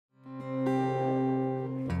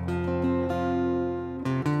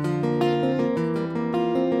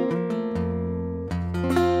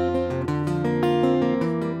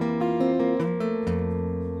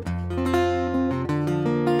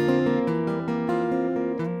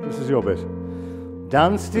your bit.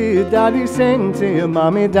 Dance to your daddy, sing to your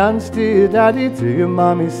mommy, dance to your daddy, to your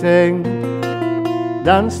mommy, sing.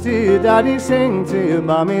 Dance to your daddy, sing to your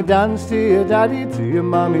mommy, dance to your daddy, to your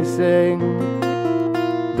mommy, sing.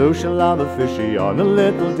 Thou shalt have a fishy on a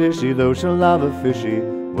little dishy, thou shalt have a fishy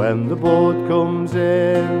when the boat comes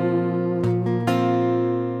in.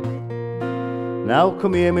 Now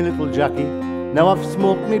come here, me little Jackie, now I've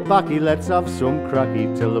smoked me backy, let's have some cracky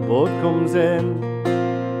till the boat comes in.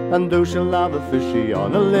 And thou shalt have a fishy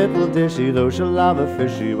on a little dishy, thou shalt have a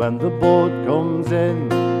fishy when the boat comes in.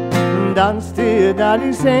 Dance to your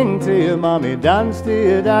daddy, sing to your mommy, dance to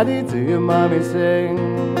your daddy, to your mommy, sing.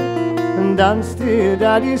 Dance to your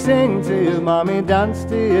daddy, sing to your mommy, dance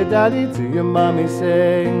to your daddy, to your mommy,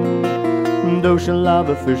 sing. Thou shalt have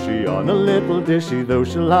a fishy on a little dishy, thou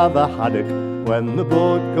shalt have a haddock when the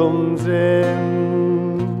boat comes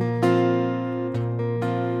in.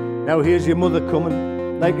 Now here's your mother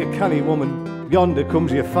coming like a canny woman, yonder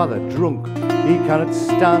comes your father drunk, he cannot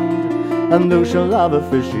stand. And thou shalt have a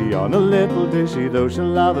fishy on a little dishy, thou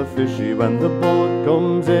shalt have a fishy when the boat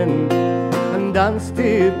comes in. And dance to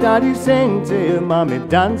your daddy, sing to your mommy,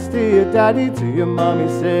 dance to your daddy, to your mommy,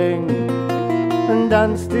 sing. And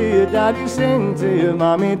dance to your daddy, sing to your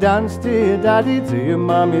mommy, dance to your daddy, to your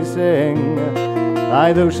mommy, sing.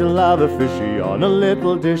 Aye, thou shalt have a fishy on a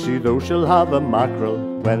little dishy, thou shalt have a mackerel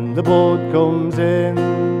when the boat comes in.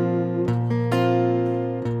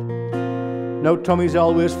 Now Tommy's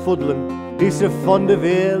always fuddling, he's so fond of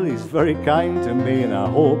ale, he's very kind to me and I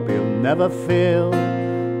hope he'll never fail.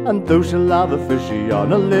 And thou shalt have a fishy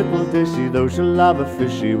on a little dishy, thou shalt have a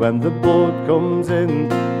fishy when the boat comes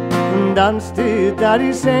in. And dance to your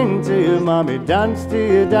daddy, sing to your mommy, dance to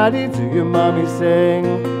your daddy, to your mommy, sing.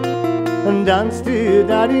 And dance to your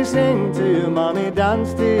daddy, sing to your mommy,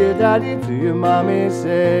 dance to your daddy, to your mommy,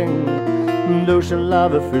 sing. Thou shalt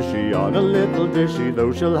have a fishy on a little dishy,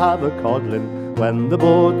 thou shalt have a codlin when the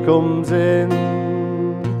boat comes in.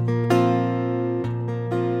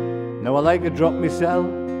 Now I like a drop myself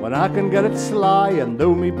when I can get it sly, and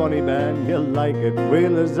though me bonny man, you'll like it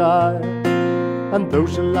well as I. And thou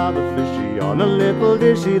shalt have a fishy on a little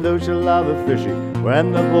dishy, thou shalt have a fishy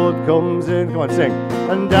when the boat comes in. Come on, sing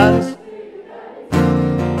and dance.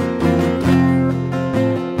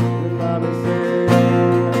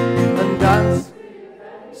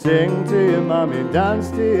 Sing to your mommy, dance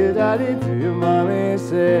to your daddy, to your mommy,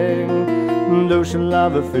 sing. Thou shalt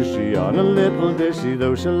have a fishy on a little dishy,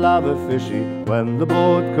 thou shalt have a fishy when the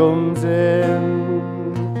boat comes in.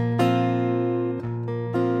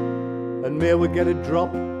 And may we get a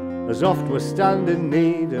drop as oft we stand in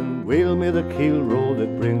need, and wheel me the keel row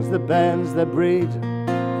that brings the bands that breed.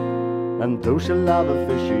 And thou shalt have a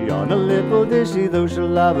fishy on a little dishy, thou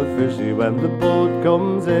shalt have a fishy when the boat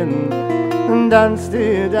comes in. And dance to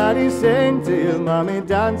your daddy, sing to your mommy,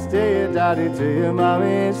 dance to your daddy, to your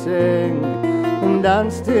mommy, sing. And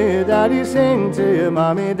dance to your daddy, sing to your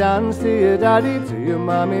mommy, dance to your daddy, to your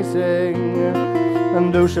mommy, sing.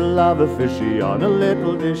 And thou shalt have a fishy on a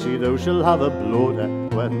little dishy, thou shalt have a bloater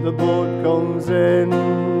when the boat comes in.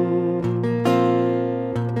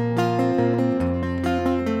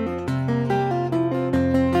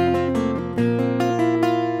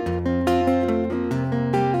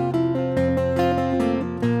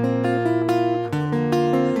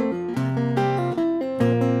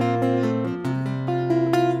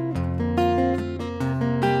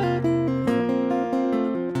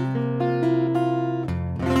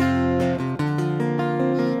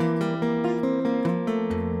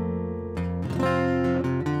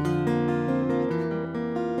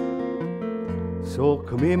 So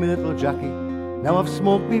come here, me little Jackie, now I've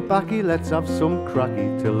smoked me backy, let's have some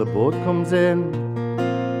cracky till the boat comes in.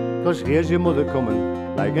 'Cause here's your mother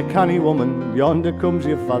coming like a canny woman, yonder comes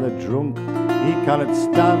your father drunk, he cannot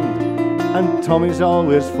stand. And Tommy's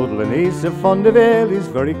always fuddling, he's so fond of ale, he's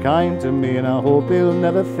very kind to me and I hope he'll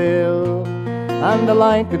never fail. And I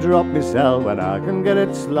like a drop myself when I can get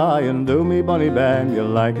it sly, and though me bonny ben, you'll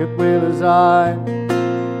like it well as I.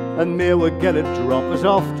 And may we get a drop as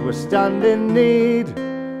oft we stand in need,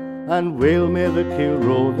 and we'll may the keel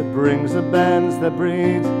row that brings the bands that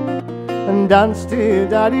breed. And dance to your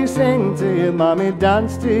daddy, sing to your mommy,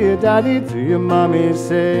 dance to your daddy, to your mommy,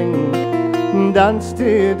 sing. Dance to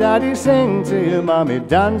your daddy, sing to your mommy,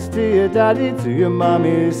 dance to your daddy, to your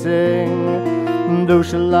mommy, sing. Thou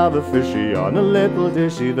shalt have a fishy on a little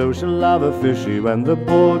dishy, thou shalt have a fishy when the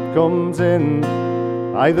boat comes in.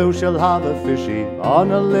 Aye, thou shalt have a fishy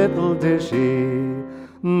on a little dishy,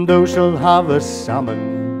 thou shalt have a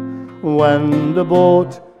salmon when the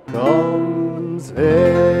boat comes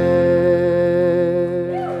in.